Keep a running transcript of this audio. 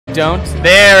Don't.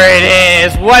 There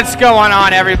it is. What's going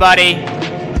on, everybody?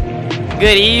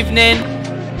 Good evening.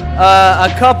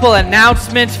 A couple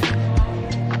announcements.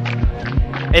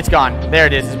 It's gone. There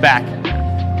it is. It's back.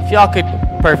 If y'all could.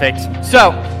 Perfect. So,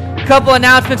 a couple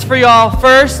announcements for y'all.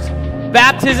 First,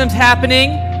 baptism's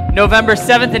happening November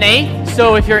 7th and 8th.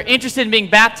 So if you're interested in being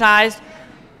baptized,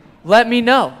 let me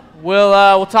know.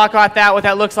 We'll talk about that, what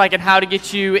that looks like, and how to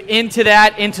get you into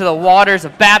the waters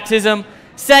of baptism.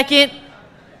 Second,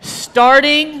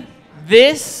 starting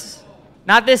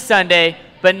not this Sunday,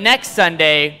 but next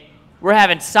Sunday, we're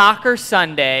having Soccer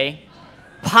Sunday,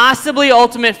 possibly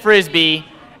Ultimate Frisbee,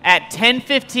 at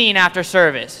 10:15 after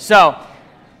service. So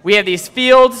we have these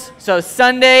fields. So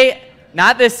Sunday,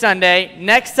 not this Sunday,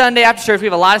 next Sunday after service, we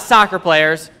have a lot of soccer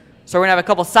players. So we're going to have a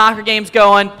couple soccer games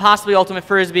going, possibly Ultimate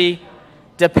Frisbee.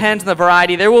 Depends on the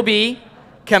variety. There will be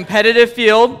competitive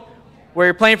field where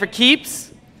you're playing for keeps,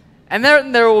 and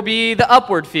then there will be the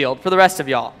upward field for the rest of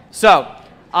y'all. So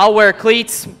I'll wear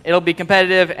cleats. It'll be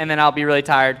competitive, and then I'll be really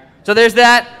tired. So there's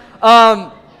that.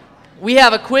 We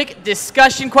have a quick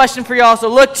discussion question for y'all, so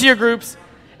look to your groups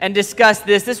and discuss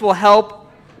this. This will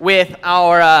help with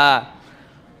our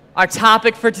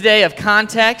topic for today of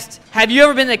context. Have you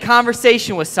ever been in a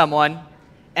conversation with someone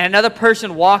and another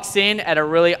person walks in at a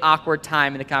really awkward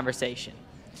time in the conversation?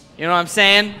 You know what I'm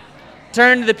saying?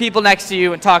 Turn to the people next to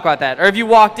you and talk about that. Or if you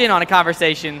walked in on a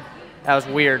conversation, that was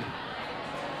weird.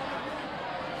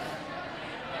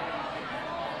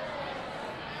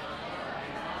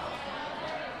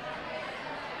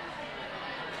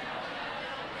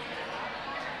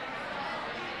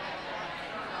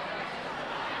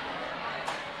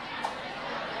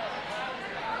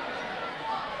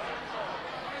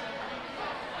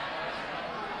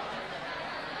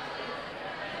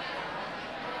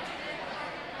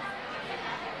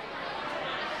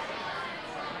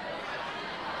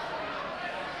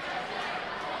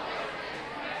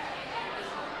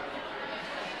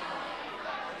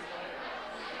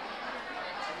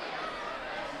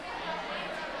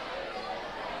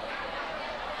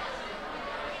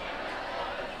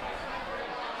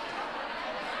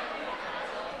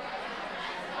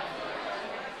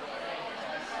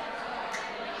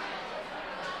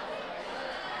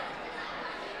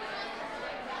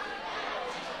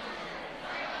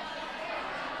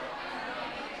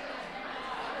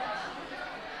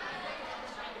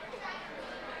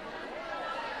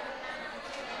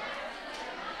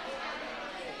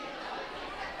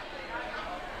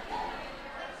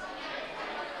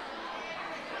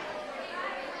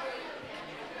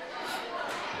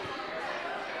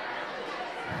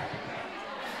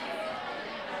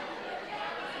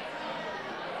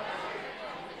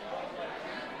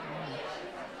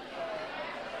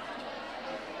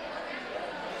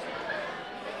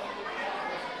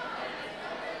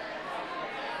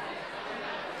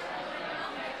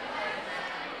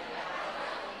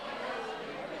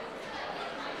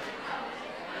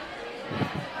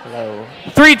 Hello.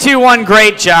 3, 2, 1,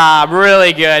 great job.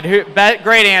 Really good.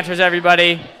 Great answers,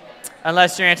 everybody.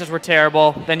 Unless your answers were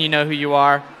terrible, then you know who you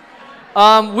are.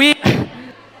 We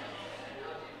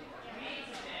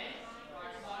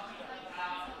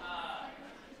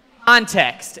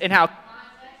context and how context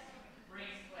brings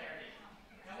clarity.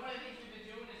 Now, one of the things we've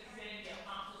been doing is saying the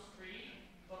Apostles' Creed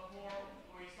before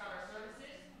we start our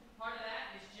services. Part of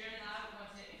that is Jared and I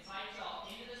want to invite y'all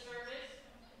into the service,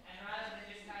 and rather than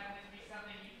just having this be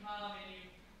something you come and you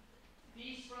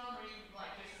feast from, or you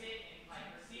like just sit and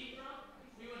like receive from,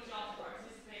 we want y'all to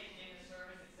participate in the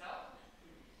service itself.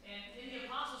 And in the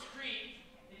Apostles' Creed,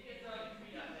 if you could throw the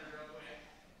creed up there real quick.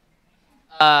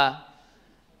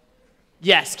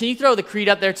 Yes, can you throw the creed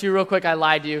up there too real quick? I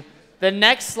lied to you. The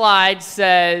next slide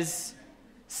says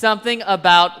something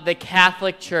about the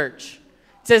Catholic Church.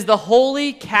 It says the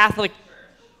Holy Catholic Church.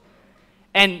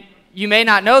 And you may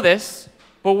not know this,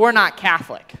 but we're not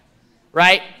Catholic,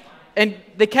 right? And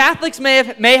the Catholics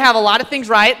may have a lot of things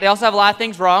right. They also have a lot of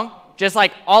things wrong, just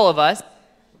like all of us.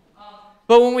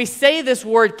 But when we say this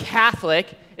word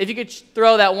Catholic, if you could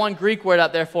throw that one Greek word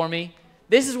up there for me,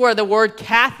 this is where the word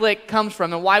Catholic comes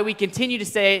from and why we continue to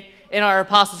say it in our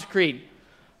Apostles' Creed.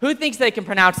 Who thinks they can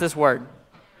pronounce this word?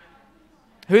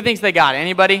 Who thinks they got it?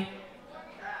 Anybody?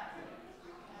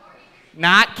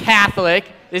 Not Catholic.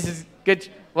 This is good.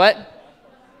 What?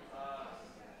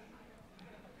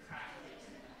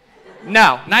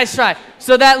 No. Nice try.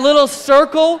 So that little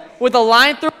circle with a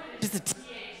line through it is a TH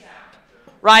sound.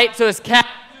 Right? So it's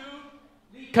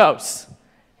Catholicos.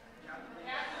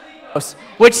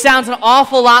 Which sounds an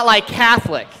awful lot like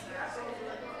Catholic.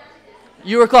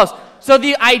 You were close. So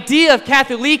the idea of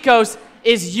Catholicos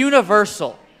is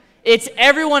universal. It's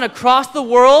everyone across the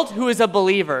world who is a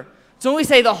believer. So when we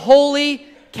say the Holy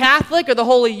Catholic or the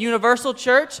Holy Universal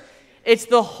Church, it's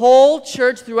the whole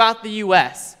church throughout the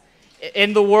U.S.,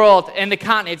 in the world, and the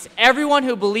continent. It's everyone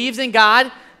who believes in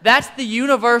God. That's the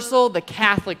universal, the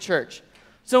Catholic Church.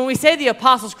 So when we say the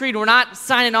Apostles' Creed, we're not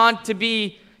signing on to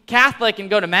be Catholic and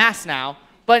go to Mass now,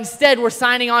 but instead we're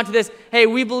signing on to this, hey,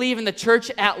 we believe in the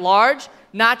church at large,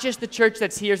 not just the church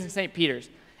that's here in St. Peter's.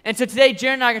 And so today,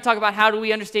 Jared and I are going to talk about how do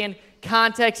we understand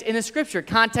context in the Scripture,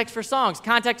 context for songs,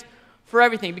 context for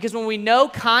everything. Because when we know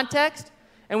context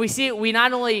and we see it, we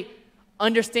not only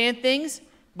understand things,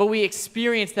 but we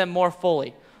experience them more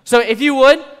fully. So if you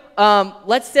would,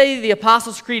 let's say the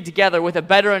Apostles' Creed together with a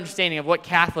better understanding of what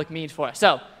Catholic means for us.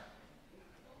 So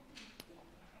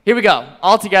here we go,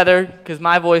 all together, because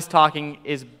my voice talking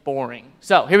is boring.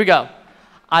 So here we go.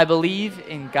 I believe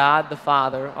in God the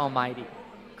Father Almighty,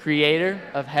 creator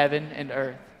of heaven and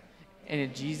earth, and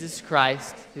in Jesus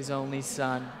Christ, his only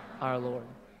Son, our Lord.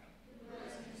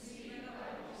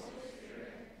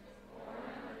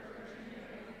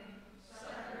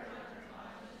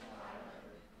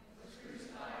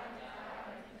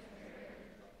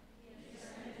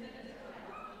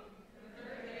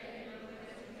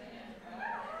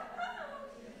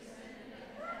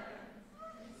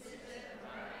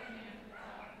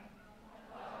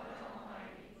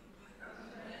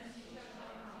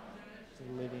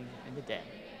 Living and the dead.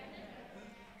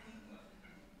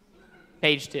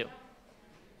 Page 2.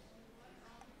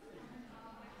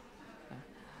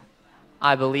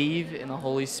 I believe in the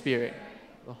Holy Spirit,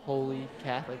 the Holy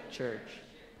Catholic Church,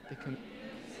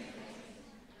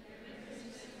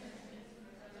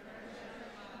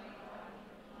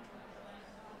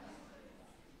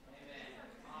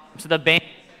 So the band,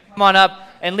 come on up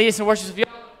and lead us in worship. If you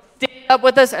stand up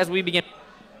with us as we begin.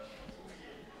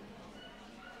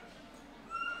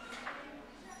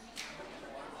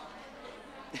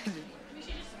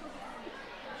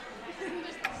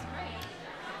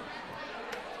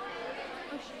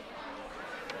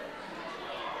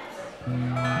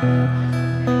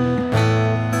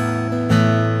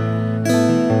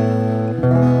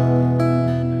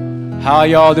 How are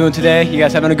y'all doing today? You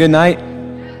guys having a good night?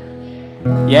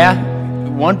 Yeah?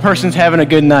 One person's having a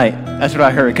good night. That's what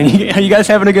I heard. Are you guys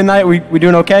having a good night? We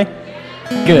doing okay?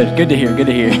 Good. Good to hear. Good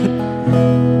to hear.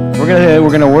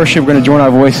 We're gonna worship. We're gonna join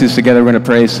our voices together. We're gonna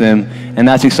praise Him, and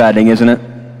that's exciting, isn't it?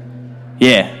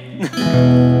 Yeah.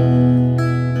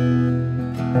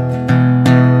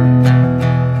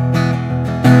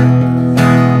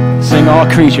 Sing all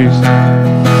creatures.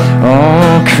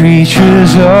 All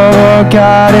creatures of our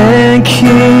God and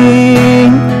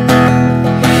King,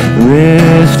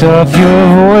 lift up your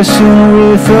voice and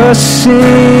with us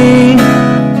sing.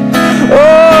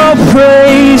 Oh,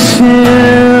 praise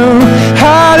Him,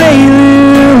 hallelujah.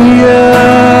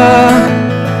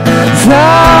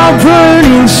 Thou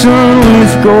burning sun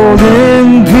with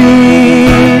golden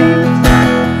beams,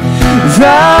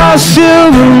 thou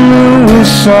silver moon with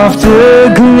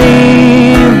softer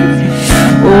gleam.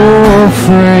 Oh,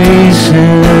 praise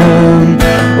Him,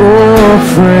 oh,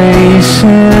 praise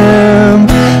Him,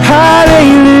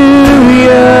 hallelujah,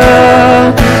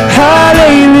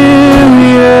 hallelujah,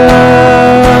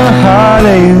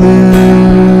 hallelujah.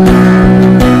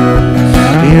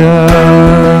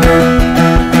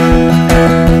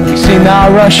 You sing thou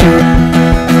rushing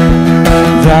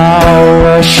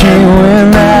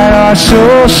wind that art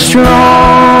so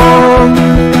strong.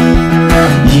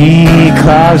 Ye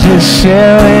clouds that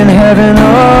sail in heaven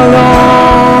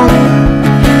along.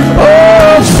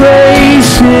 Oh,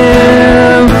 praise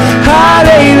Him,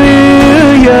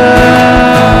 hallelujah.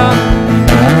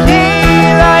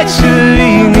 Ye lights of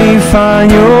evening,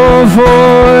 find your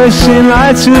voice in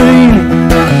lights of evening.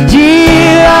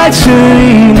 Ye lights of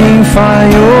evening,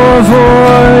 find your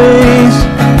voice.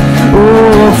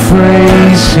 Oh,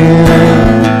 praise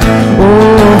Him,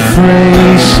 oh,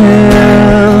 praise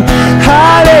Him.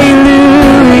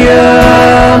 Hallelujah,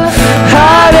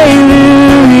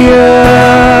 hallelujah,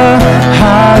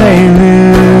 hallelujah.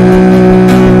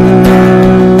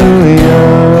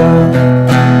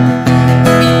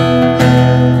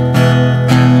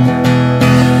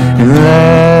 And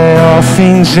let all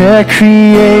things that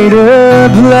Creator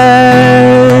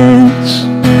bless,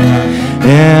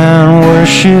 and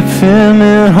worship Him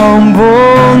in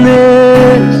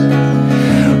humbleness.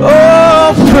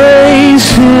 Oh, praise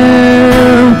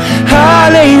Him,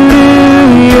 hallelujah.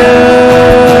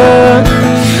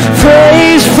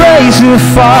 Praise, praise the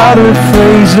Father,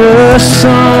 praise the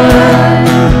Son,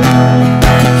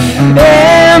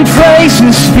 and praise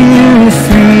the Spirit,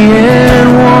 three in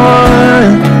one.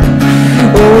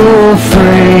 Oh,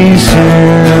 praise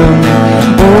Him.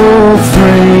 Oh,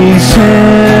 praise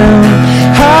Him.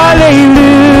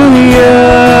 Hallelujah.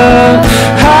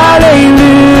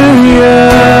 Hallelujah.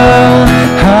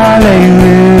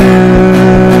 Hallelujah.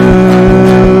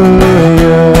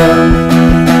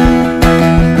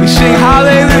 We sing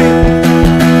hallelujah.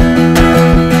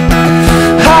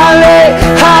 Hallelujah.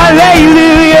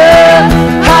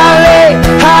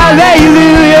 Hallelujah.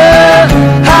 Hallelujah.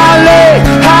 Hallelujah.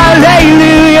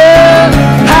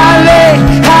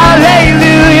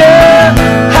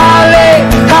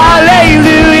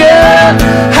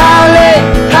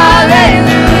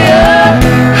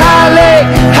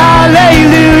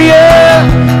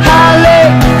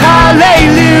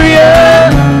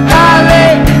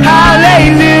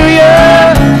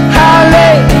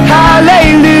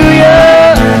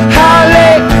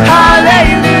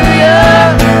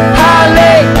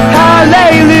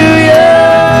 Hallelujah.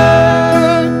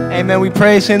 Amen. We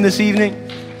praise Him this evening.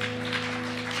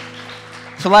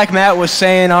 So like Matt was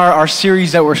saying, our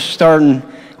series that we're starting,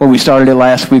 well, we started it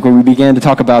last week where we began to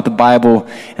talk about the Bible,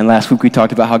 and last week we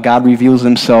talked about how God reveals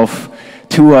Himself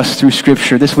to us through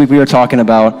Scripture. This week we are talking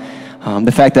about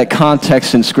the fact that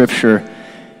context in Scripture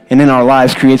and in our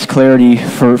lives creates clarity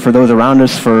for those around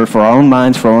us, for our own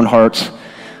minds, for our own hearts.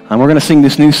 We're going to sing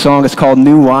this new song. It's called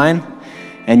New Wine,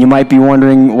 and you might be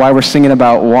wondering why we're singing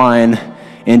about wine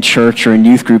in church or in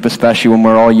youth group, especially when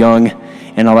we're all young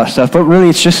and all that stuff. But really,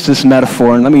 it's just this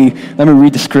metaphor. And let me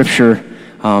read the scripture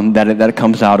that it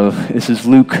comes out of. This is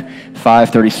Luke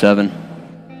 5:37.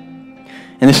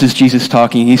 And this is Jesus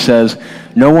talking. He says,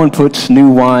 "No one puts new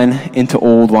wine into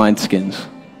old wineskins.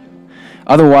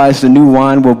 Otherwise, the new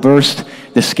wine will burst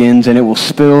the skins, and it will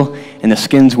spill, and the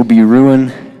skins will be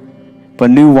ruined.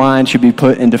 But new wine should be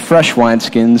put into fresh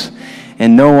wineskins,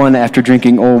 and no one, after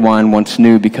drinking old wine, wants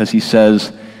new, because he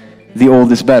says, the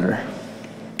old is better."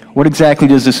 What exactly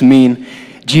does this mean?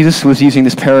 Jesus was using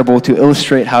this parable to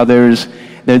illustrate how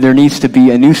there needs to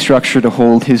be a new structure to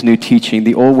hold His new teaching.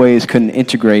 The old ways couldn't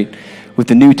integrate with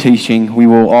the new teaching. We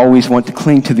will always want to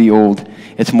cling to the old.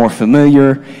 It's more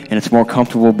familiar and it's more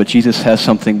comfortable, but Jesus has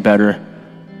something better.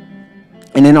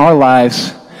 And in our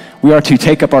lives, we are to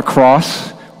take up our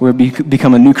cross. We're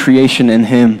become a new creation in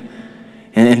Him.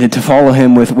 And to follow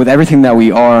Him with everything that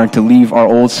we are, and to leave our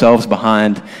old selves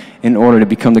behind in order to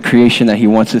become the creation that He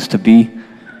wants us to be.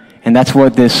 And that's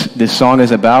what this song is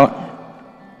about.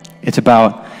 It's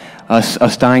about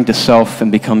us dying to self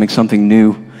and becoming something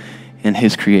new in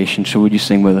His creation. So would you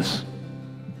sing with us?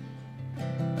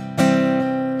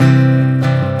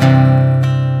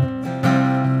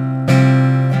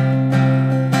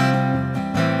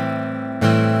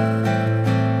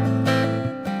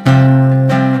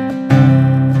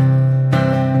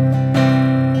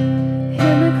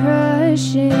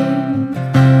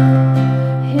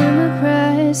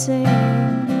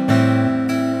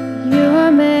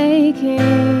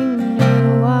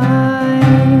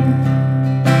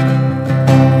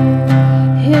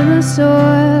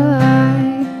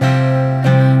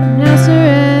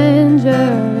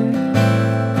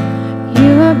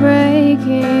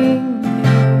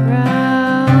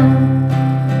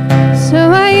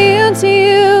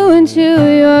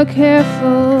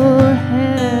 Careful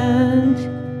hand.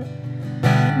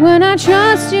 When I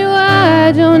trust you,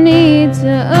 I don't need to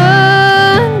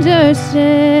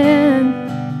understand.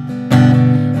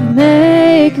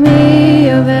 Make me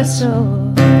a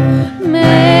vessel,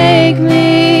 make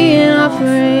me an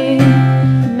offering,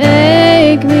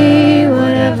 make me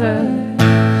whatever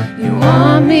you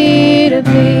want me to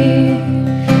be.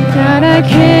 God, I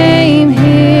came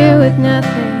here with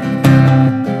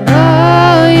nothing, but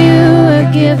all you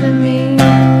given me.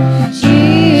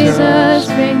 Jesus,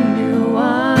 bring new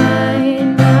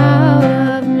wine out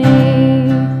of me.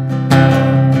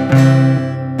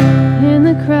 In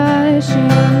the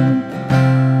crushing,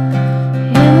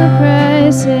 in the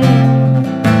pressing,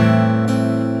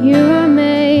 you are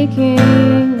making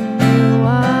new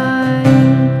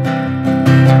wine.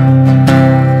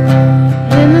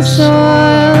 In the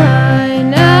soil, I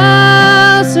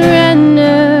now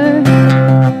surrender.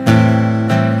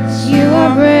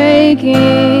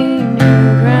 Breaking new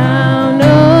ground,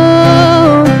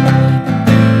 oh,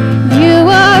 you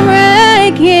are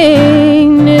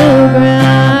breaking new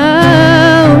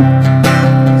ground.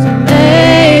 So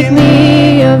make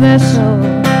me a vessel,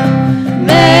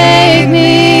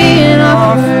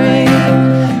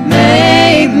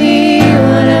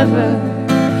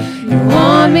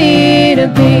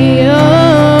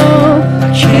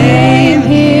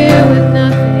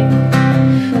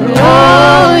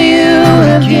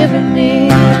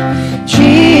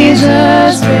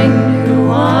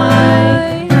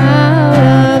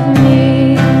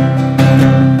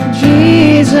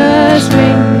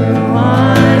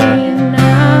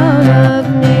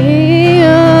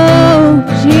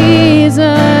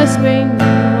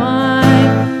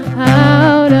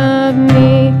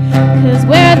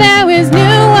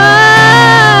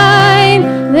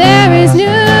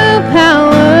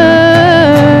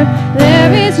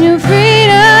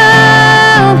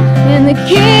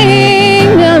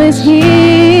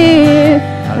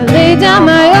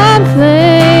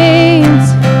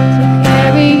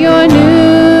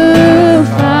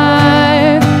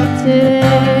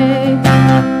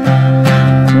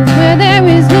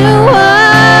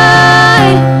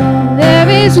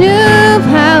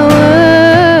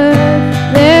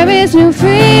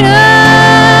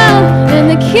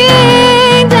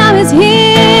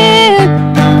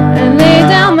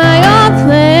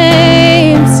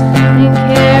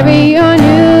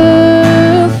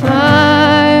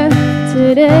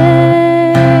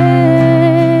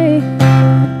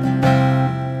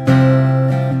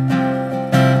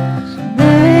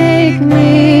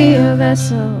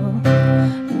 vessel.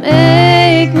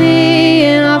 Make me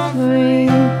an offering.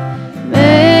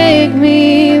 Make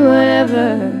me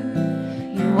whatever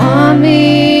you want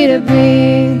me to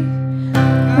be.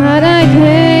 But I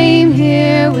came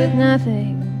here with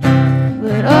nothing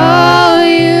but all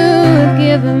you have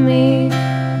given me.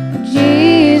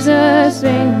 Jesus,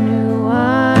 bring new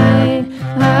wine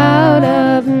out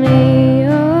of me.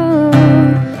 Oh,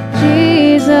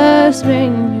 Jesus,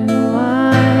 bring new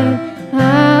wine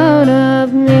out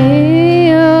of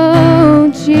me.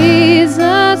 Oh,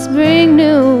 Jesus, bring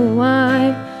new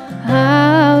wine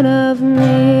out of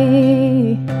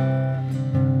me.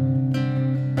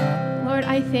 Lord,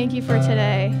 I thank you for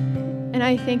today. And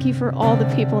I thank you for all the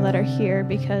people that are here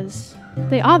because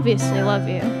they obviously love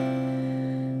you.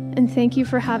 And thank you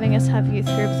for having us have youth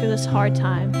group through this hard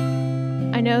time.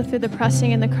 I know through the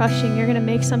pressing and the crushing, you're going to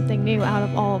make something new out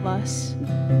of all of us.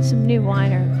 Some new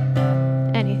wine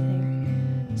or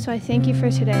anything. So I thank you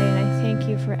for today, and I thank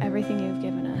you for everything you've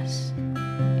given us.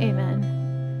 Amen.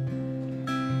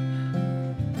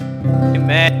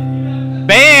 Amen.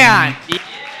 Band!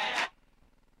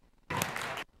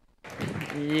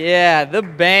 Yeah, the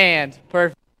band.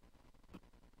 Perfect.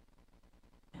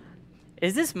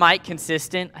 Is this mic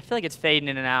consistent? I feel like it's fading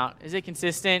in and out. Is it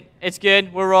consistent? It's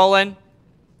good. We're rolling.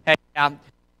 Hey,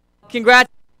 congrats.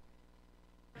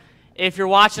 If you're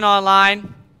watching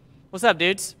online, what's up,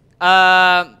 dudes?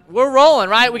 We're rolling,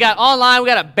 right? We got online. We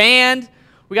got a band.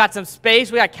 We got some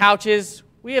space. We got couches.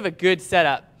 We have a good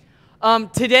setup.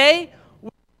 Today, we're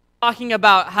talking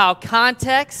about how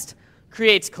context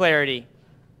creates clarity.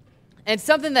 And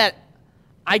something that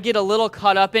I get a little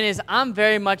caught up in is I'm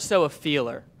very much so a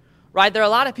feeler. Right? There are a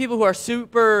lot of people who are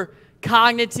super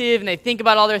cognitive and they think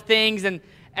about all their things and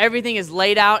everything is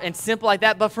laid out and simple like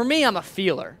that. But for me, I'm a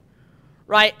feeler.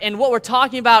 Right? And what we're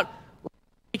talking about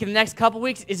in the next couple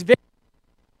weeks is very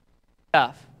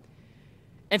tough.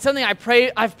 And something I've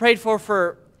prayed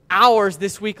for hours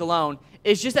this week alone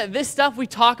is just that this stuff we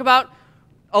talk about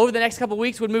over the next couple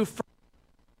weeks would move from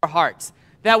our hearts.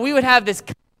 That we would have this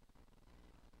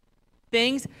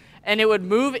things and it would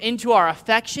move into our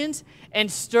affections and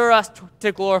stir us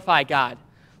to glorify God.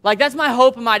 Like, that's my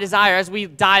hope and my desire as we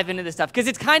dive into this stuff. Because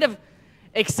it's kind of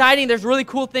exciting. There's really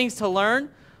cool things to learn,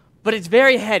 but it's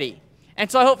very heady. And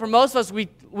so I hope for most of us, we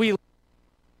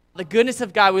the goodness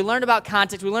of God, we learn about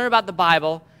context, we learn about the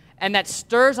Bible, and that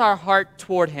stirs our heart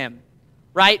toward Him,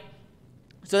 right?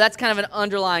 So that's kind of an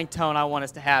underlying tone I want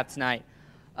us to have tonight.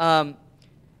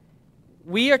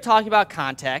 We are talking about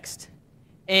context,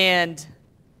 and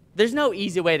there's no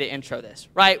easy way to intro this,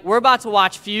 right? We're about to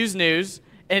watch Fuse News,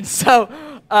 and so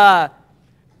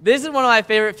this is one of my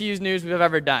favorite Fuse News we've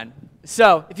ever done.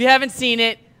 So if you haven't seen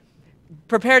it,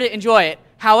 prepare to enjoy it.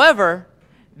 However,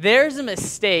 there's a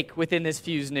mistake within this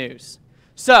Fuse News.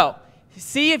 So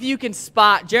see if you can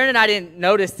spot, Jared and I didn't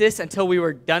notice this until we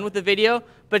were done with the video,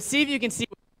 but see if you can see.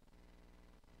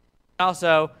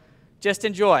 Also, just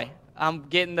enjoy. I'm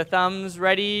getting the thumbs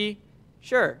ready.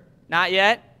 Sure. Not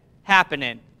yet.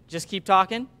 Happening. Just keep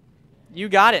talking. You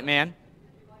got it, man.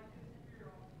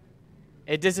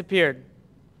 It disappeared.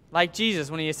 Like Jesus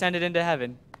when he ascended into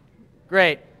heaven.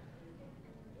 Great.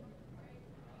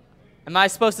 Am I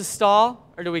supposed to stall?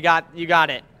 Or do you got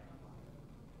it?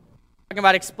 Talking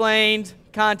about explained.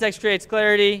 Context creates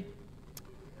clarity.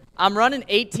 I'm running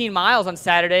 18 miles on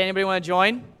Saturday. Anybody want to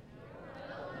join?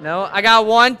 No? I got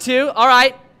 1, 2. All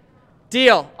right.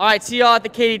 Deal. All right. See y'all at the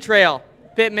Katy Trail.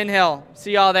 Pittman Hill.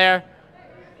 See y'all there.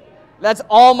 That's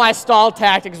all my stall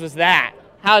tactics was that.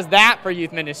 How's that for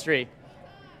youth ministry?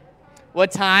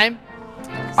 What time?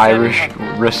 Irish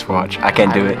wristwatch. I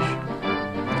can't do it.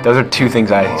 Those are two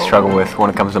things I struggle with when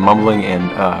it comes to mumbling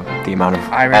and the amount of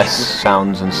S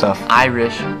sounds and stuff.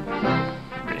 Irish.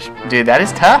 Dude, that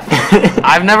is tough.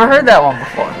 I've never heard that one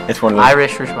before. It's one of those.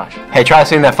 Irish wristwatch. Hey, try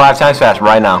saying that 5 times fast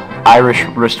right now. Irish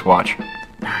wristwatch.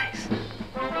 Nice.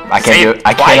 I can't do it.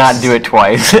 I cannot do it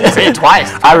twice. Say it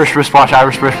twice. Irish wristwatch.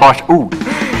 Irish wristwatch. Ooh.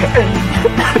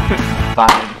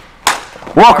 Fine.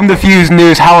 Welcome to Fuse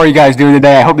News. How are you guys doing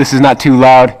today? I hope this is not too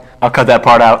loud. I'll cut that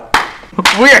part out.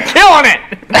 We are killing it.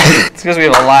 It's because we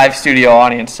have a live studio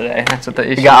audience today. That's what the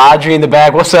issue. You got Audrey in the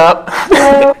back. What's up?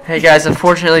 Hey guys,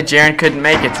 unfortunately Jaren couldn't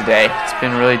make it today. It's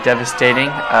been really devastating.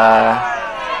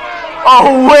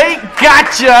 Oh wait,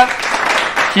 gotcha!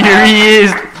 Here he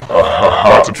is.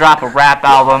 About to drop a rap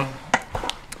album.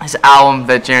 This album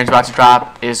that Jaren's about to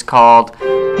drop is called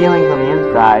Feelings on the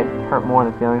Inside Hurt More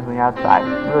Than Feelings on the Outside.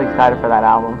 I'm really excited for that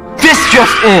album. This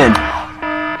just in.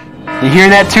 You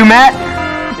hearing that too, Matt?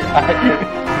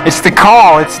 It's the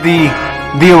call. It's the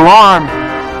alarm.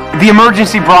 The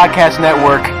emergency broadcast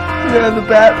network Yeah, the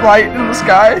bat light in the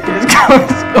sky is going.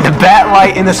 The bat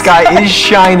light in the sky is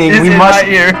shining. We must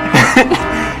hear.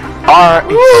 Our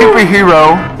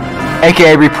superhero,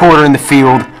 aka reporter in the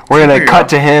field. We're gonna cut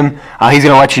to him. He's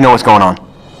gonna let you know what's going on.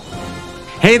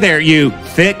 Hey there, you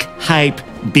thick hype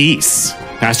beasts.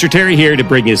 Pastor Terry here to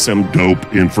bring you some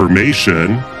dope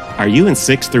information. Are you in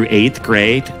 6th through 8th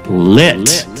grade?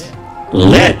 Lit.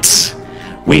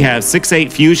 We have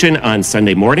 6-8 Fusion on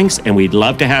Sunday mornings, and we'd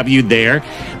love to have you there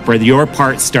for your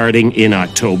part starting in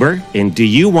October. And do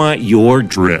you want your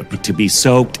drip to be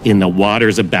soaked in the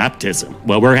waters of baptism?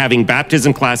 Well, we're having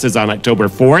baptism classes on October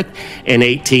 4th and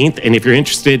 18th, and if you're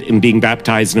interested in being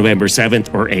baptized November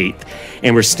 7th or 8th.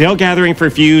 And we're still gathering for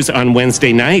Fuse on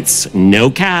Wednesday nights, no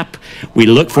cap. We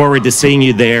look forward to seeing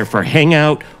you there for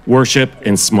hangout, worship,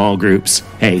 and small groups.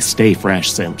 Hey, stay fresh,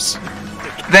 Simps.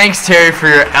 Thanks, Terry, for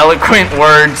your eloquent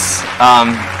words.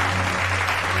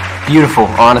 Beautiful,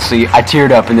 honestly. I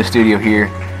teared up in the studio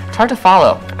here. It's hard to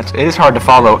follow. It is hard to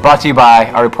follow. Brought to you by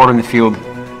our reporter in the field,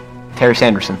 Terry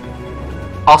Sanderson.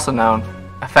 Also known,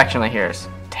 affectionately here, as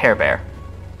Terror Bear.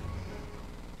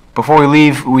 Before we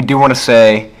leave, we do want to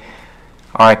say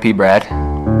R.I.P. Brad.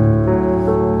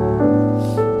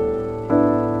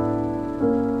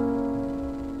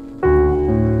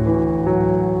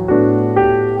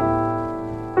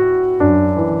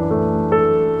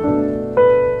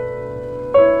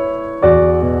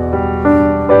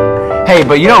 Hey,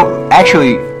 but you know,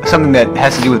 actually, something that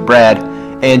has to do with Brad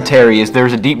and Terry is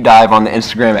there's a deep dive on the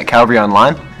Instagram at Calvary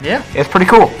Online. Yeah. It's pretty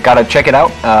cool. Gotta check it out.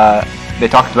 They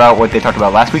talked about what they talked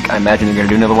about last week. I imagine they're gonna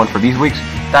do another one for these weeks.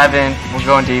 Dive in. We're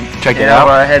going deep. Check it out.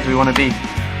 Over our heads we want to be.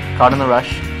 Caught in the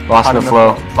rush. Lost in the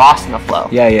flow. Lost in the flow.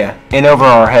 Yeah. And over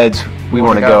our heads, we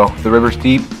want to go. The river's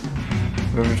deep.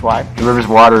 The river's wide. The river's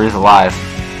water is alive.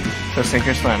 So sink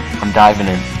or swim. I'm diving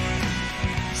in.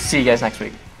 See you guys next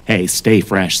week. Hey, stay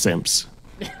fresh, Simps.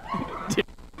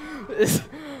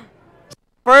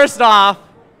 First off,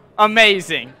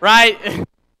 amazing, right?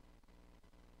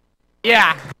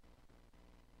 Yeah.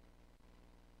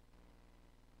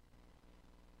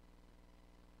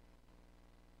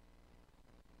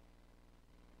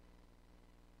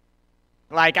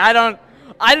 Like, I don't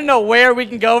know where we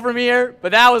can go from here,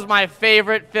 but that was my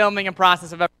favorite filming and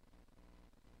process of ever.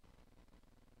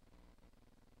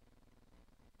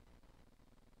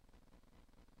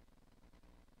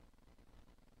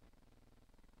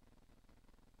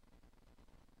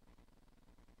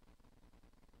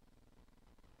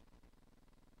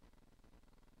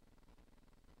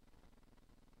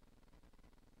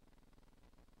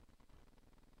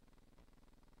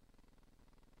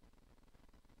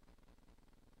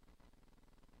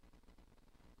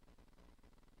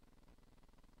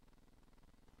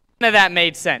 None of that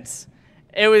made sense.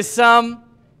 It was some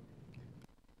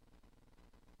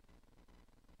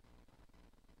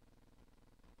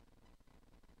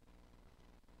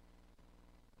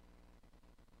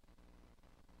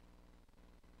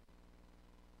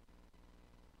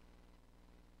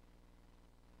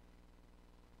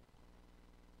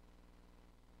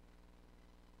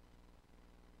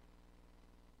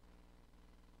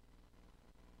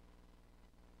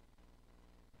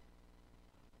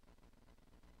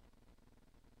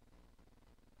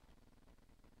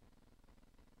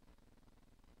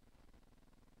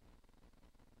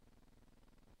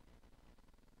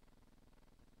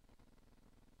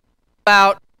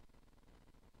about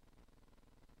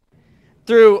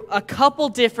through a couple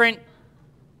different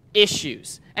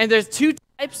issues. And there's two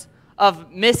types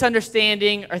of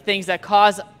misunderstanding or things that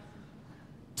cause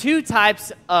two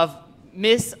types of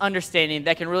misunderstanding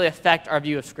that can really affect our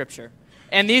view of Scripture.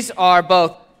 And these are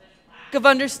both lack of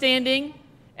understanding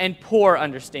and poor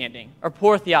understanding, or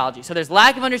poor theology. So there's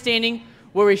lack of understanding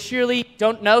where we surely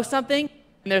don't know something,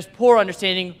 and there's poor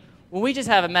understanding when we just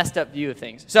have a messed up view of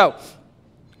things. So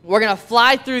we're going to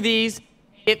fly through these,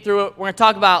 get through it. We're going to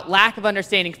talk about lack of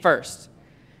understanding first.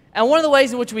 And one of the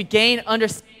ways in which we gain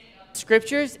understanding of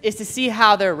Scriptures is to see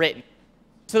how they're written.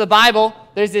 So the Bible,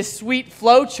 there's this sweet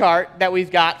flow chart that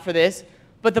we've got for this,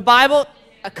 but the Bible,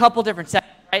 a couple different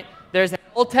sections, right? There's an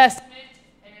Old Testament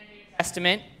and a New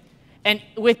Testament, and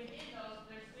within those,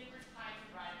 there's different types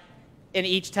of writing in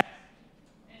each testament.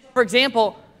 And so, for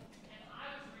example, if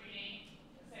I was reading,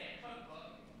 let's say, a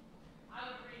cookbook, I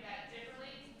would read that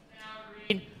differently than I would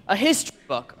read a history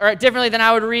book, or differently than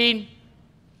I would read,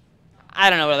 I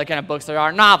don't know what other kind of books there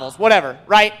are, novels, whatever,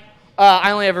 right?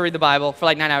 I only ever read the Bible for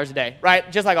like 9 hours a day,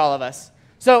 right? Just like all of us.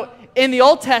 So in the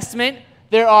Old Testament,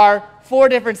 there are 4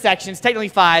 different sections, technically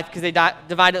 5, because they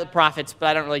divided the prophets, but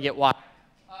I don't really get why.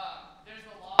 There's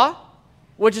the Law,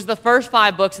 which is the first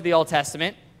 5 books of the Old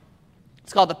Testament.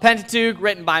 It's called the Pentateuch,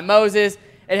 written by Moses.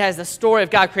 It has the story of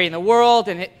God creating the world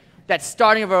and that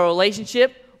starting of a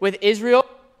relationship with Israel.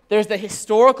 There's the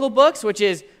historical books, which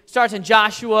starts in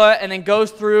Joshua and then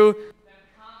goes through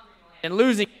and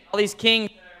losing all these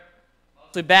kings that are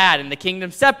mostly bad, and the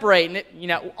kingdoms separate,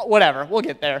 and whatever. We'll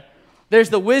get there. There's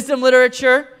the wisdom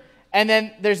literature, and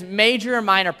then there's major and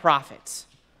minor prophets.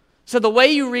 So the way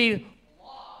you read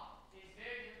law is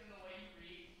very different than the way you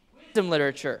read wisdom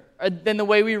literature, or than the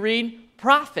way we read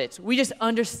prophets. We just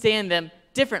understand them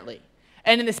differently.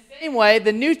 And in the same way,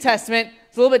 the New Testament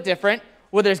is a little bit different,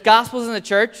 where there's Gospels in the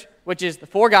church, which is the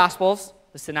 4 Gospels,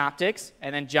 the Synoptics,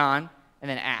 and then John, and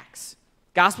then Acts.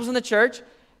 Gospels in the church.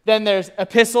 Then there's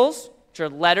epistles, which are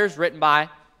letters written by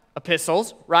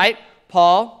epistles, right?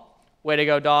 Paul, way to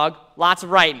go, dog. Lots of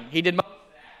writing. He did most of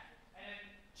that. And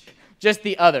then just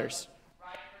the others,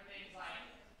 right? For things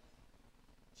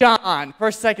like John,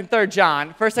 1st, 2nd, 3rd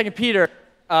John, 1st, 2nd Peter,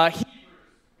 Hebrews,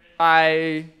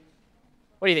 by,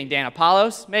 what do you think, Dan?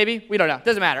 Apollos, maybe? We don't know.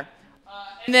 Doesn't matter.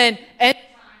 And then end times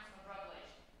of Revelation.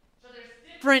 So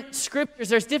there's different scriptures.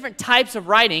 There's different types of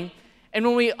writing. And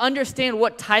when we understand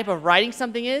what type of writing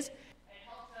something is, it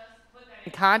helps us put that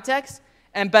in context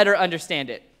and better understand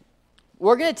it.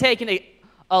 We're going to take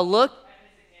a look at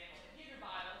this example. If you have your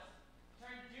Bibles,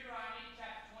 turn to Deuteronomy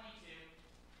chapter 22,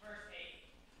 verse 8.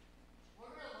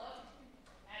 We're going to look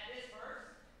at this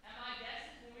verse, and my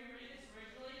guess is when we read this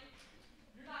originally,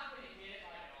 you're not going to get it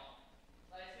right at all.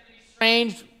 Like, it's going to be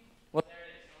strange. Well, there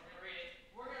it is.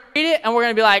 We're going to read it, and we're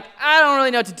going to be like, I don't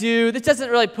really know what to do. This doesn't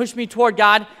really push me toward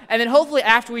God. And then hopefully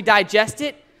after we digest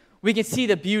it, we can see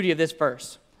the beauty of this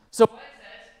verse. So what it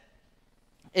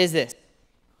says is this.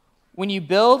 When you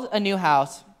build a new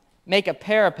house, make a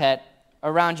parapet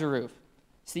around your roof,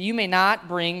 so you may not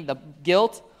bring the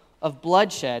guilt of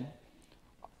bloodshed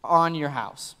on your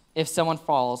house if someone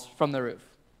falls from the roof.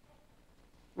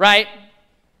 Right?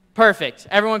 Perfect.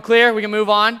 Everyone clear? We can move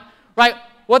on? Right?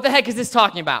 What the heck is this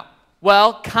talking about?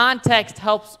 Well, context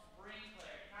helps bring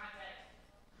clarity. Context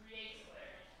creates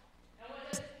clarity. And what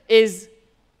this is,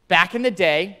 back in the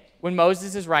day, when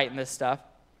Moses is writing this stuff,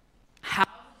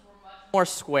 houses were much more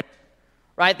square.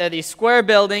 Right? They're these square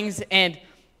buildings, and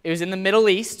it was in the Middle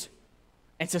East,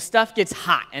 and so stuff gets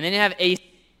hot. And then you have AC.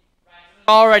 Right?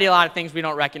 Already a lot of things we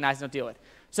don't recognize and don't deal with.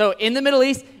 So in the Middle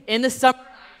East, in the summer night,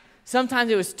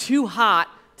 sometimes it was too hot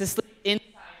to sleep inside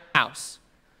your house.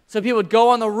 So people would go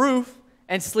on the roof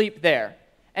and sleep there.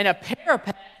 And a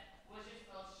parapet was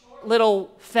just a short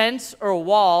little fence or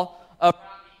wall around the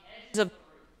edges of the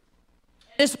roof.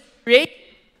 And this was created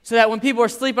so that when people are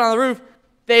sleeping on the roof,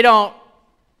 they don't,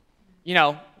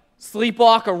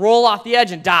 sleepwalk or roll off the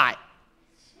edge and die.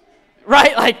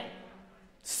 Right? Like,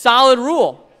 solid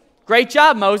rule. Great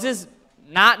job, Moses.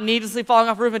 Not needlessly falling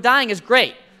off the roof and dying is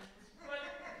great.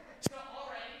 So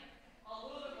already, a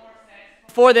little bit more sense.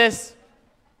 Before this,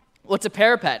 what's a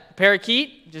parapet?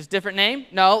 Parakeet? Just different name?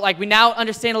 No, like we now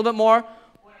understand a little bit more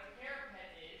what a parapet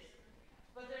is.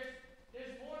 But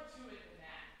there's more to it than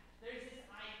that. There's this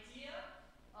idea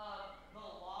of the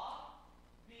law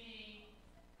being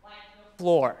like the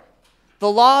floor. The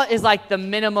law is like the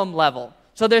minimum level.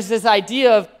 So there's this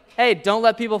idea of, hey, don't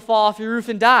let people fall off your roof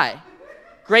and die.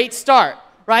 Great start,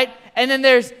 right? And then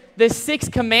there's the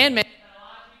 6th commandment that a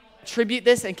lot of people attribute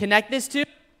this and connect this to, which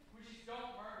is don't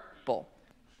murder people.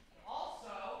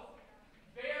 Also,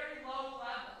 very low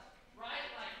level, right?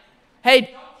 Like, hey,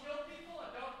 don't kill people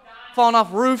and don't die falling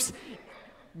off roofs.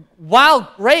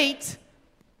 While great,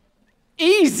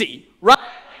 easy, right?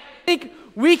 I think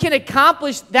we can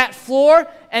accomplish that floor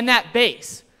and that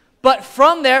base. But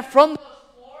from there, from those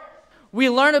floors, we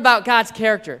learn about God's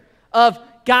character of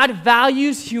God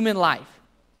values human life.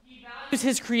 He values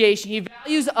his creation. He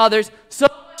values others so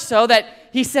much so that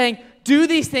he's saying, do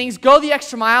these things, go the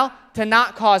extra mile to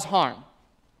not cause harm.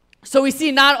 So we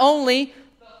see not only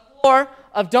the floor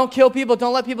of don't kill people,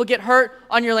 don't let people get hurt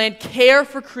on your land, care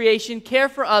for creation, care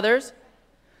for others,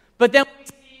 but then we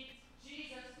see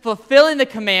Jesus fulfilling the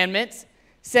commandments,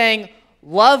 saying,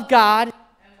 love God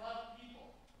and love people.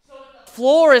 So the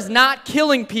floor is not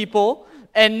killing people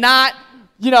and not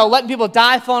letting people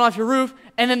die falling off your roof.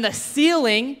 And then the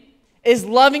ceiling is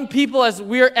loving people as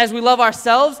we love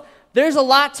ourselves. There's a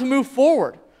lot to move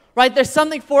forward, right? There's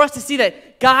something for us to see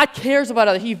that God cares about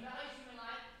others. He values human life,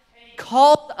 and he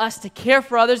calls us to care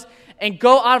for others and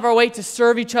go out of our way to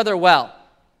serve each other well,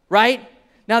 right?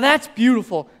 Now that's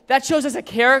beautiful. That shows us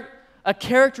a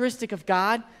characteristic of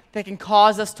God that can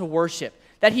cause us to worship,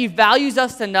 that he values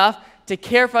us enough to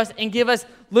care for us and give us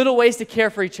little ways to care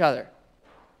for each other.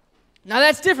 Now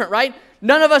that's different, right?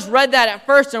 None of us read that at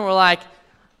first and we're like,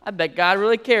 I bet God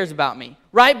really cares about me,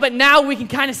 right? But now we can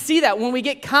kind of see that when we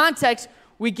get context,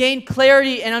 we gain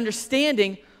clarity and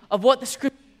understanding of what the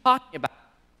Scripture is talking about.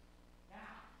 Now,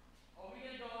 are we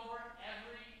going to go over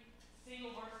every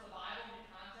single verse of the Bible in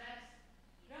context?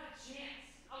 Not a chance.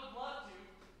 I would love to.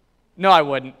 No, I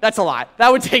wouldn't. That's a lot.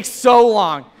 That would take so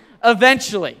long,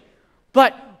 eventually.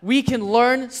 But we can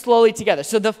learn slowly together.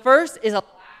 So the first is a lack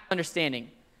of understanding.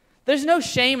 There's no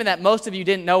shame in that most of you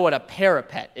didn't know what a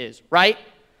parapet is, right?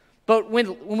 But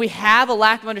when we have a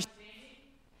lack of understanding,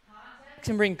 context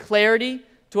can bring clarity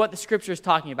to what the Scripture is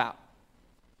talking about.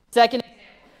 Second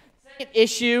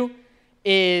issue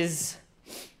is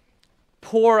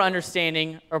poor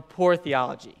understanding or poor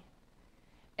theology.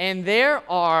 And there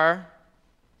are,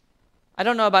 I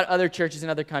don't know about other churches in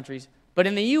other countries, but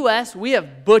in the U.S., we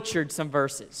have butchered some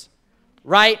verses,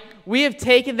 right? We have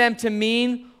taken them to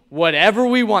mean whatever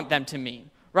we want them to mean,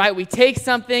 right? We take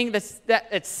something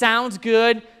that sounds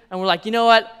good, and we're like, you know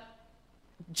what?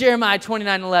 Jeremiah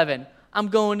 29:11, I'm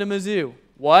going to Mizzou.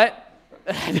 What?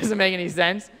 That doesn't make any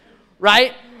sense,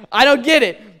 right? I don't get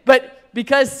it. But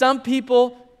because some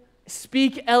people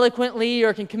speak eloquently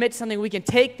or can commit to something, we can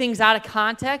take things out of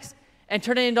context and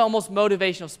turn it into almost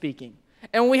motivational speaking.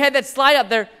 And when we had that slide up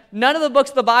there, none of the books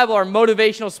of the Bible are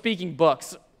motivational speaking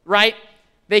books, right?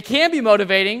 They can be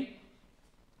motivating,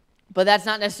 but that's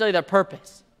not necessarily their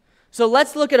purpose. So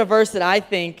let's look at a verse that I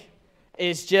think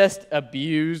is just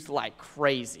abused like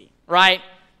crazy, right?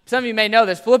 Some of you may know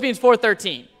this, Philippians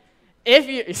 4:13.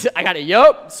 I got a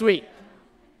yup, sweet.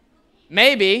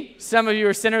 Maybe some of you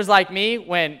are sinners like me.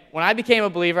 When I became a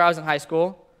believer, I was in high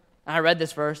school, and I read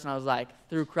this verse, and I was like,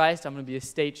 through Christ, I'm going to be a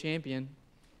state champion.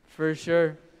 For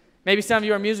sure. Maybe some of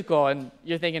you are musical, and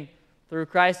you're thinking, through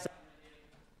Christ,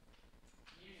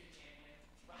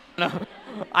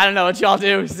 I don't know what y'all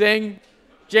do. Sing.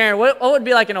 Jaron, what would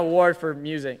be like an award for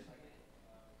music?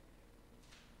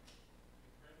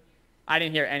 I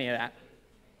didn't hear any of that.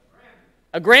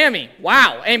 A Grammy.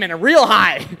 Wow. Amen. A real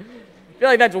high. I feel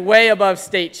like that's way above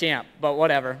state champ, but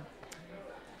whatever.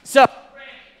 So,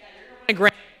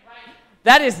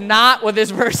 that is not what this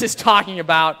verse is talking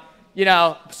about. You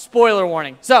know, spoiler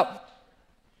warning. So,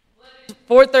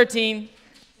 4:13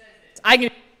 says, I can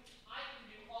do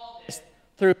all this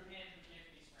through him who gives me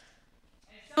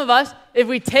strength. And some of us, if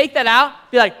we take that out,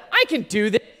 be like, I can do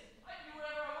this. I can do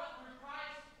whatever I want through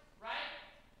Christ, right?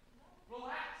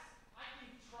 Relax. I can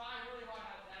try really hard.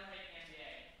 I was never make an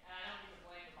MBA, and I don't get to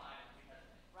blame the Bible because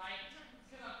of it, right?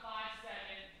 It's because I'm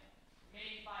 5'7",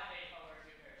 maybe 5'8" if I wear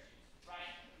 2 pair of shoes,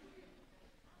 right?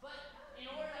 But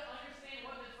in order to understand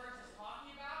what this verse is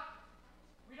talking about,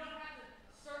 we don't have to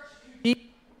search too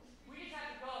deep. We just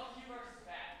have to go a few verses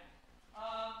back.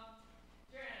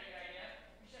 Jaron had a good idea.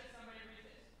 We should have somebody read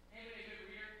this. Anybody a good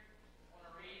reader? Want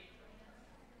to read?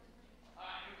 All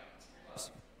right, here we go.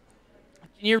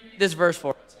 Can you read this verse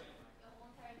for us? The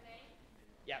whole entire thing?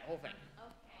 Yeah, the whole thing.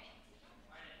 Okay.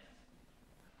 I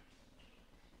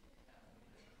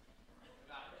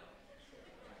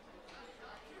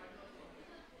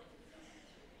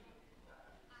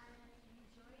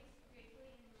rejoice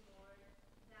greatly in the Lord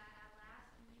that at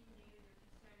last you renewed your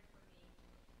concern for me.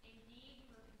 Indeed,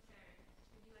 you were concerned,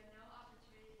 but you had no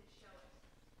opportunity to show it.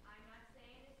 I'm not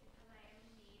saying this because I am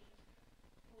in need,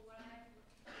 for I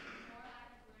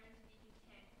have learned to be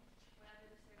content, whatever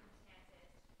the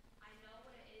circumstances. I know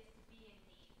what it is to be in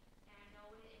need, and I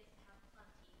know what it is to have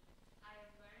plenty. I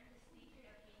have learned the secret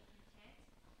of being content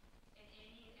in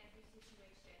any and every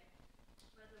situation,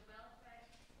 whether well-fed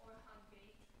or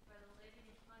hungry, whether living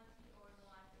in plenty or in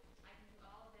want. I can do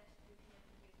all of this through him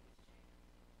who gives me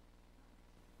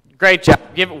strength. Great job.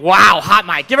 Wow, hot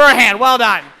mic. Give her a hand. Well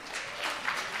done.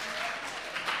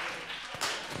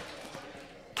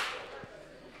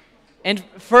 And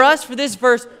for us, for this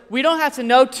verse, we don't have to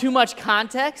know too much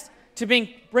context to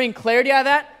bring clarity out of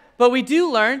that, but we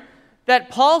do learn that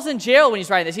Paul's in jail when he's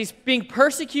writing this. He's being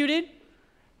persecuted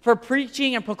for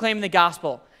preaching and proclaiming the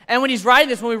gospel. And when he's writing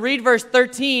this, when we read verse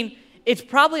 13, it's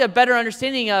probably a better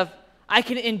understanding of, I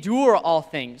can endure all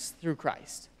things through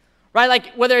Christ. Right?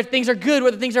 Like whether things are good,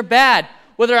 whether things are bad,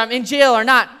 whether I'm in jail or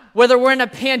not, whether we're in a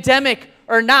pandemic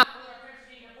or not, whether our parents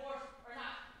are getting divorced or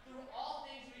not, through all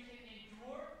things we can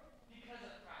endure because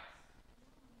of Christ.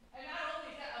 And not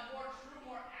only is that a more true,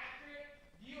 more accurate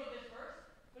view of this verse,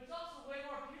 but it's also way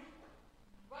more beautiful.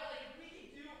 Right? Like if we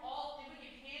can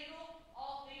handle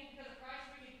all things because of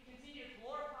Christ, we can continue to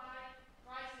glorify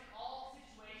Christ in all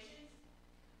situations,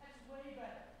 that's way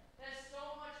better. That's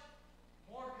so much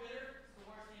more gooder. It's the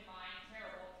worst thing in mind,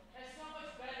 terrible. That's so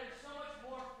much better, so much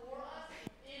more for us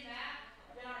in that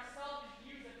than our selfish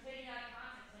views of taking out of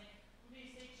context saying, we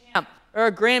need a state champ or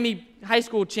a Grammy high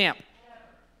school champ.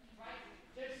 Right?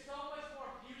 There's so much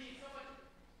more beauty,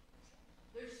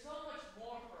 there's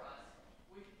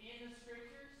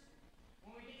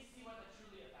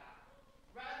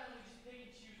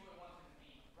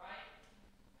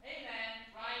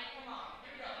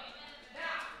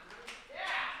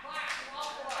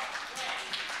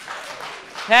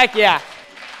Heck yeah.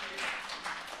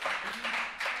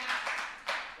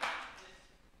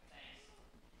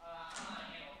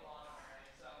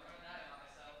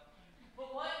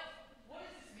 But what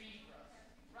does this mean for us?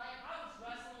 Right? I was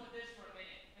wrestling with this for a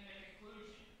minute in the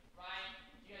conclusion, right?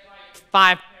 You guys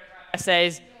write 5-paragraph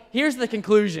essays. Here's the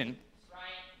conclusion,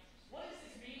 right? What does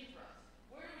this mean for us?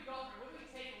 Where do we go from? What do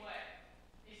we take away?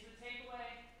 Is the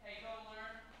takeaway, hey, go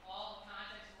learn all the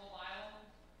context of the whole Bible?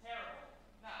 Terrible.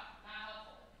 No, not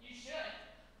helpful. You should,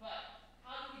 but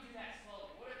how do we do that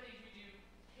slowly? What are things we do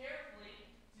carefully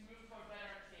to move toward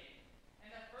better understanding?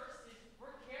 And the first is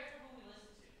we're careful who we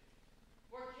listen to.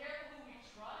 We're careful who we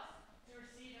trust to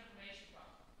receive information from.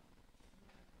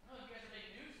 I don't know if you guys are big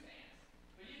news fans,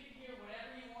 but you can hear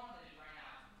whatever you want on the news right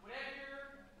now. Whatever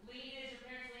your lean is, your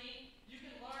parents' lean, you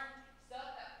can learn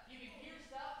stuff that you can hear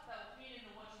stuff that will feed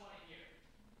into what you want to hear.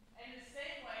 And in the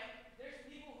same way, there's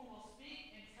people who will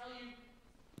speak and tell you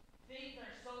things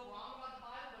that are so wrong about the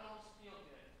Bible but almost feel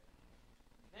good.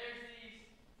 There's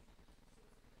these.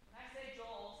 Can I say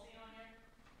Joel Osteen on here?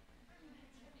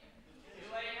 Too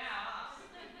late now, huh?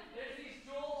 There's these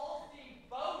Joel Osteen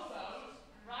bozos,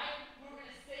 right? Who are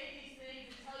going to say these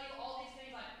things and tell you all these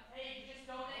things like, hey, if you just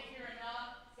donate here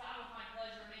enough, God will find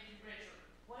pleasure and make you rich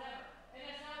or whatever. And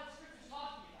that's not what Scripture's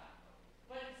talking about.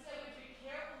 But instead, we have to be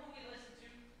careful who we listen to,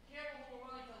 careful who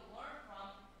we're willing to learn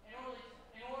from in order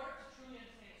to truly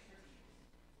understand the Scriptures.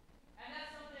 And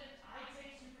that's something I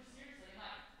take super seriously.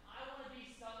 Like, I want to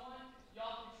be someone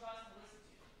y'all can trust to listen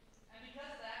to. And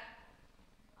because of that,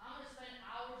 I'm going to spend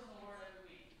hours in the Word every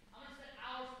week. I'm going to spend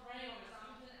hours praying over this. I'm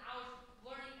going to spend hours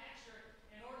learning extra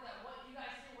in order that what you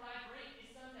guys hear, what I bring,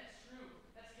 is something that's true,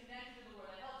 that's connected to the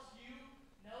Word, that helps you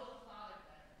know the Father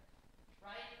better.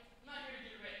 Right? I'm not here to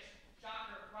get rich.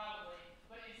 Shocker, probably.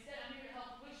 But instead, I'm here to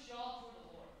help push y'all toward the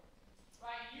Lord.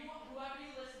 Right? You want whoever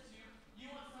you listen to, you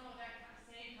want someone with that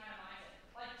same kind of mindset.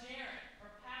 Like Jaron or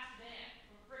Pastor Dan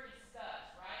or freaking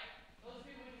studs, right? Those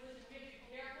people we can listen to. We have to be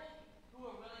careful who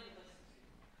we're willing to listen to.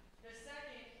 The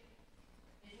second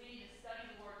is we need to study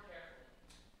the Word carefully.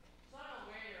 So I don't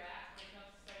know where you're at when it comes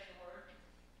to studying the Word.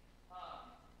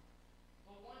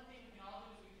 But one thing we can all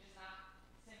do is we can just not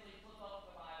simply flip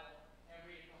open the Bible and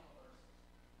read a couple verses.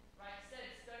 Right?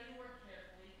 Instead, study the Word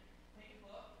carefully. Take a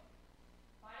book.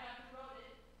 Find out who wrote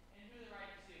it and who the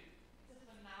writer to. It's a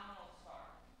phenomenal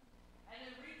start. And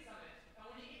then read some of it. And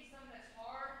when you get something that's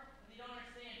hard that you don't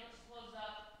understand, don't just close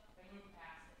up and move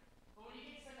past it. But when you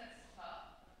get something that's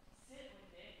tough, sit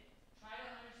with it, try to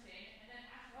understand it, and then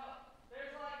ask for help.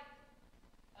 There's like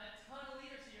a ton of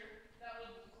leaders here that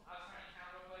would, I was trying to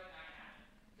count real quick, not gonna happen.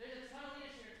 There's a ton of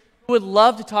leaders here who would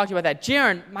love to talk to you about that.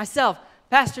 Jaron, myself,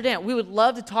 Pastor Dan, we would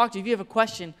love to talk to you if you have a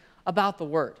question about the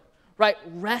Word. Right?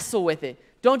 Wrestle with it.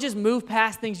 Don't just move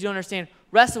past things you don't understand.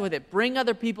 Wrestle with it. Bring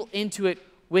other people into it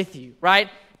with you, right?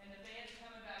 And the band's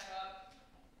coming back up.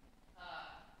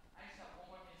 I just have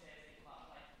one more thing to say as they come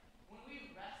up. Like, when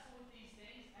we wrestle with these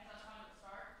things, as I was talking at the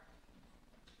start,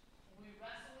 when we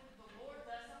wrestle with it, the Lord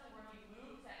does something where He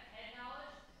moves that head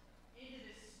knowledge into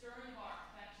this stirring of our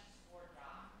affections toward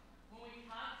God. When we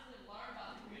constantly learn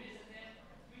about the goodness of Him,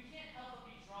 we can't help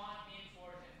but be drawn in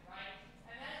toward Him, right?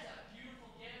 And that is a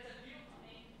beautiful gift. It's a beautiful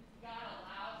thing God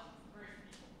allows for His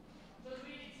people. So as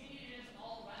we continue to just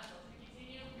all wrestle, as we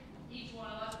continue, each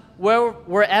one of us,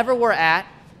 wherever we're at,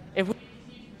 if we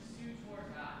continue to pursue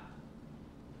toward God,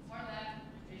 part of that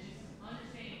is just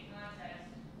understanding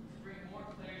context to bring more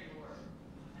clarity to the Word.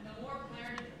 And the more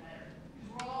clarity, the better.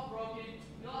 Because we're all broken.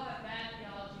 We all have bad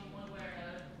theology one way or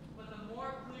another. But the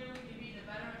more clear we can be, the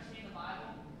better understand the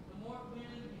Bible, the more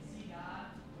clearly we can see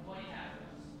God and what He has for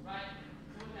us. Right?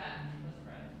 So with that, let's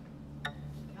pray.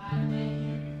 God, thank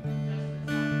you just for this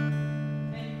time.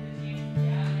 Thank you for the chance to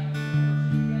gather up and worship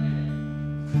together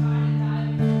and try to dive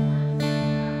into the Word and see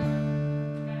God.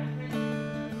 God, I pray that you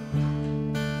would move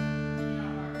in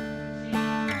our hearts,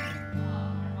 change our mindsets,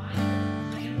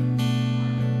 change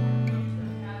our worldviews that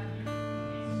we have here,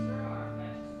 and stir our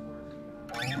affections towards you,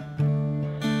 God. Lord,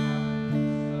 you are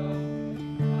so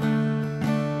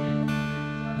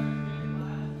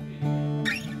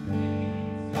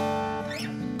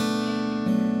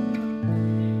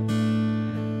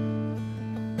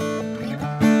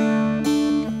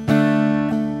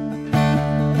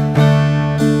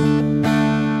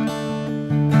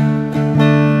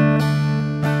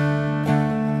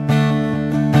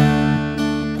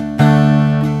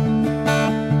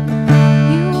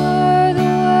You were the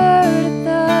Word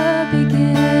at the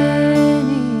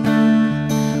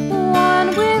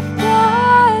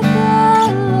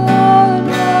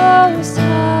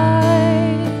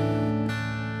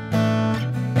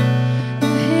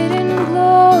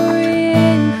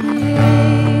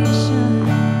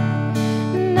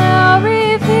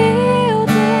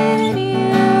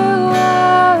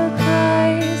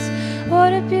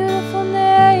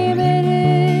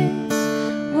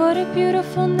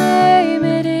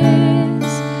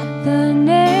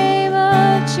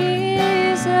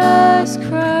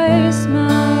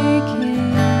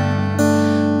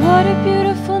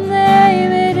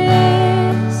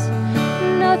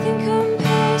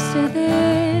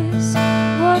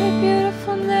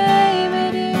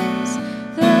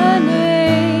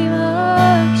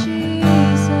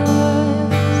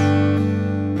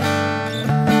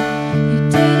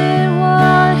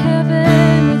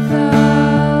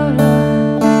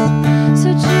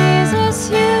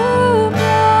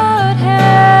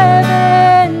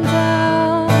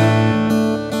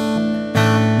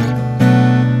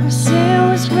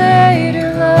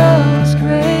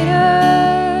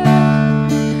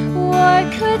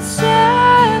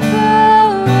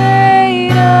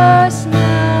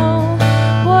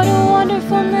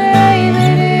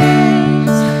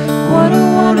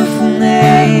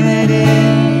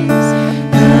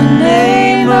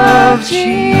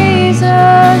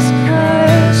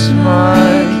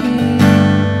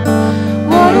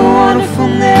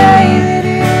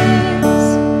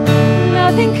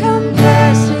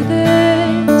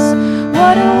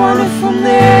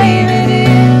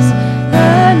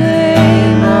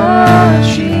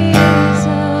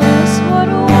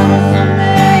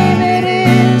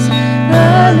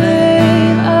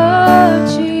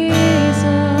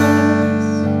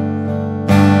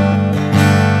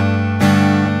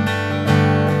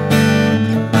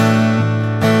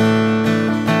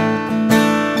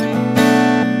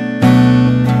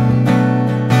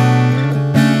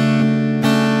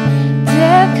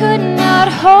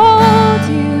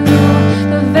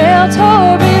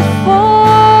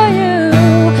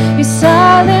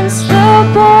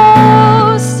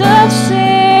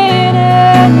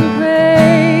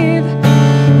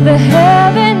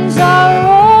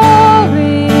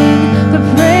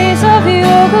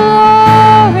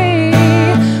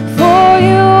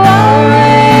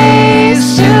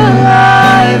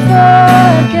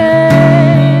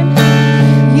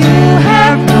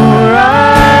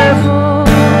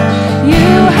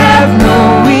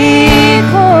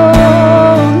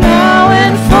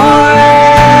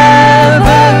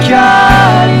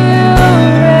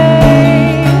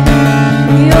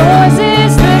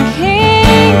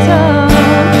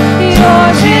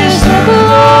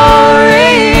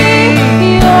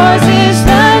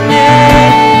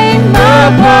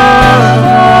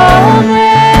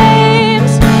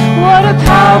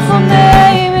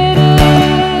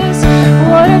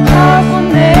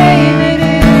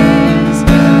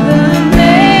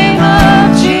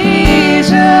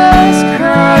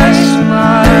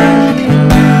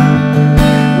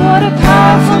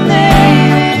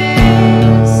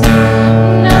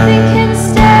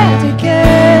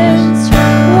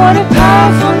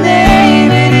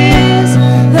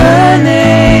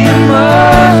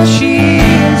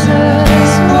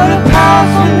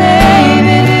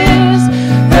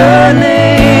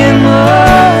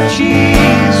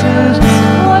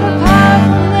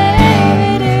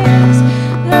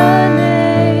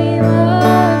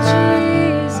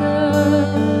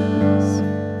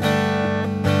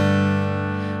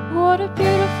What a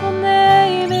beautiful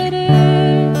name it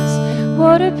is.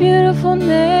 What a beautiful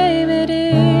name it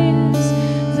is.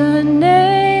 The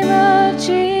name of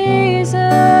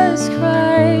Jesus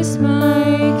Christ, my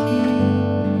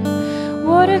King.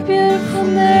 What a beautiful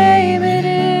name it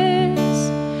is.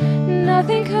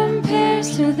 Nothing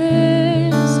compares to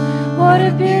this. What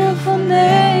a beautiful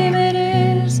name it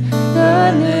is.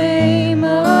 The name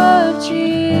of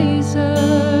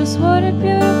Jesus. What a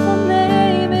beautiful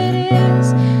name it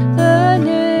is. The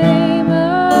name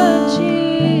of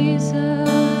Jesus.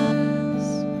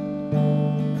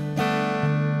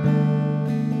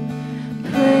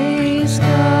 Praise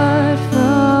God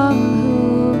from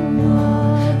whom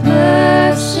all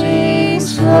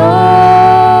blessings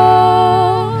flow.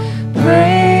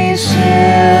 Praise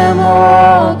Him,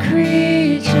 all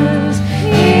creatures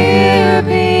here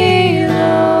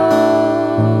below.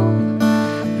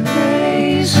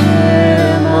 Praise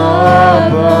Him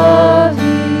above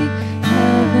the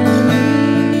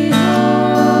heavenly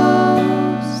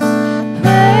hosts.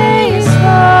 Praise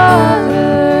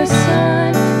Father,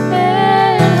 Son,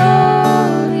 and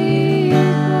Holy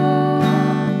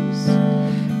Ghost.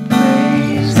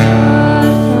 Praise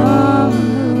God from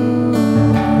whom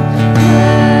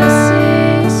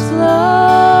blessings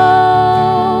flow.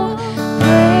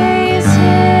 Praise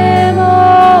Him,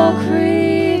 all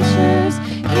creatures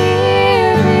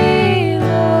here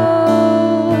below.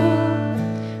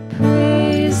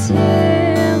 Praise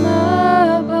Him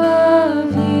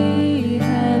above the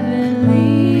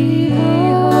heavenly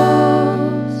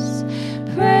hosts.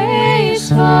 Praise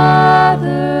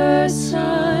Father,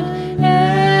 Son,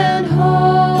 and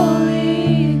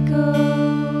Holy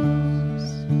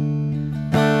Ghost.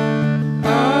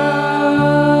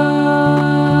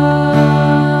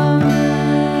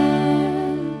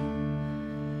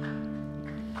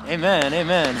 Amen,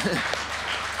 Amen. amen.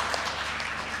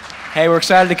 Hey, we're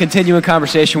excited to continue a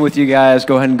conversation with you guys.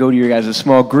 Go ahead and go to your guys'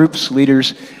 small groups,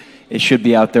 leaders. It should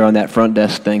be out there on that front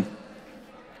desk thing.